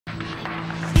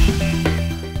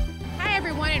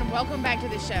welcome back to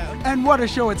the show. And what a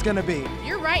show it's going to be.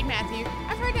 You're right, Matthew.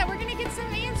 I've heard that we're going to get some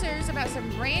answers about some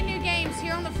brand new games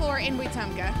here on the floor in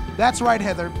Wetumpka. That's right,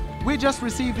 Heather. We just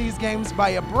received these games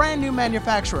by a brand new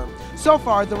manufacturer. So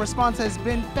far, the response has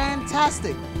been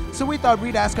fantastic. So we thought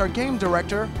we'd ask our game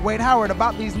director, Wade Howard,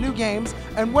 about these new games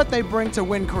and what they bring to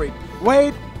Wind Creek.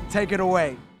 Wade, take it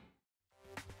away.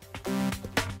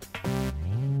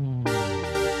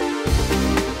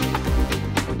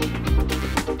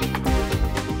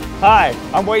 Hi,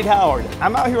 I'm Wade Howard.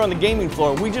 I'm out here on the gaming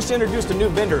floor. We just introduced a new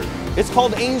vendor. It's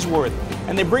called Ainsworth,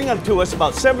 and they bring up to us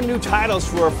about 7 new titles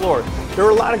for our floor. There are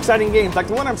a lot of exciting games, like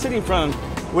the one I'm sitting in front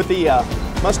of with the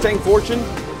Mustang Fortune.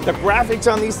 The graphics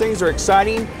on these things are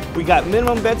exciting. We got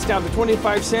minimum bets down to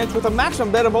 25 cents with a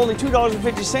maximum bet of only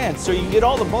 $2.50. So you get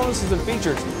all the bonuses and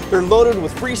features. They're loaded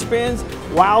with free spins,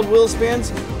 wild wheel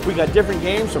spins. We got different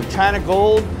games from China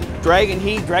Gold, Dragon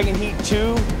Heat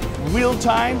 2, Wheel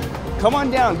Time. Come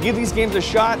on down, give these games a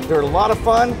shot. They're a lot of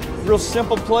fun, real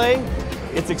simple play.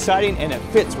 It's exciting and it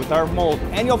fits with our mold.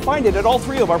 And you'll find it at all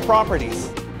 3 of our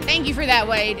properties. Thank you for that,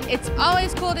 Wade. It's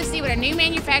always cool to see what a new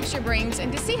manufacturer brings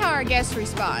and to see how our guests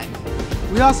respond.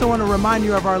 We also want to remind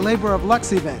you of our Labor of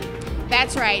Lux event.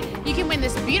 That's right. You can win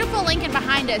this beautiful Lincoln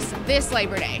behind us this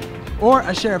Labor Day. Or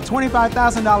a share of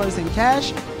 $25,000 in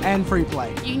cash and free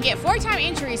play. You can get 4-time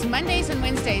entries Mondays and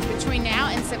Wednesdays between now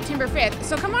and September 5th,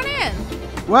 so come on in.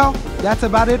 Well, that's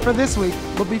about it for this week.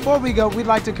 But before we go, we'd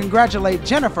like to congratulate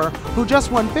Jennifer, who just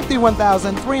won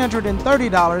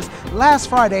 $51,330 last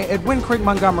Friday at Wind Creek,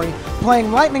 Montgomery,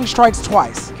 playing Lightning Strikes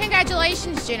twice.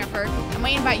 Congratulations, Jennifer. And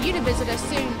we invite you to visit us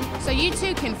soon so you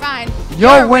too can find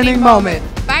your winning moment.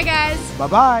 Bye, guys.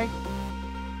 Bye-bye.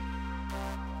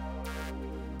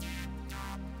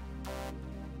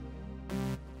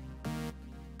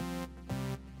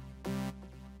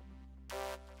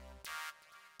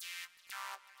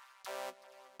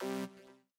 Thank you.